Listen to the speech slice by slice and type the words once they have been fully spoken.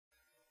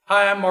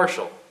Hi, I'm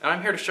Marshall, and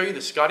I'm here to show you the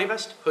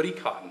SCOTTeVEST Hoodie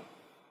Coton.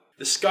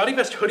 The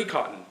SCOTTeVEST Hoodie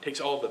Coton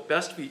takes all of the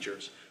best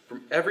features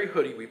from every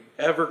hoodie we've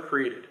ever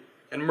created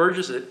and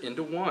merges it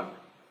into one.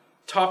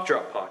 Top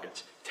drop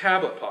pockets,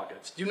 tablet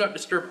pockets, do not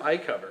disturb eye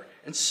cover,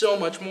 and so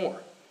much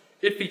more.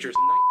 It features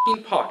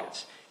 19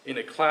 pockets in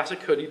a classic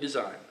hoodie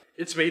design.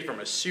 It's made from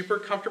a super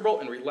comfortable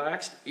and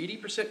relaxed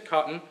 80%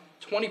 cotton,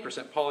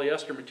 20%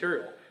 polyester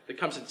material that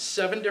comes in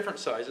 7 different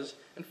sizes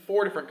and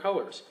 4 different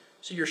colors,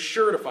 so you're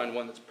sure to find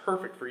one that's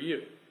perfect for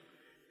you.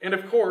 And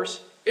of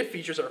course, it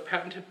features our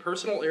patented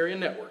personal area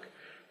network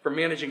for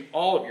managing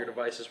all of your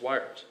device's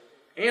wires,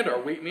 and our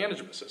weight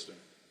management system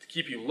to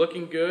keep you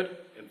looking good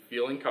and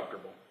feeling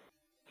comfortable.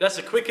 That's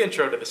a quick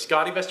intro to the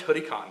SCOTTeVEST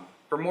Hoodie Coton.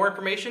 For more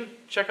information,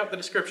 check out the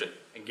description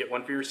and get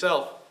one for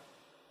yourself.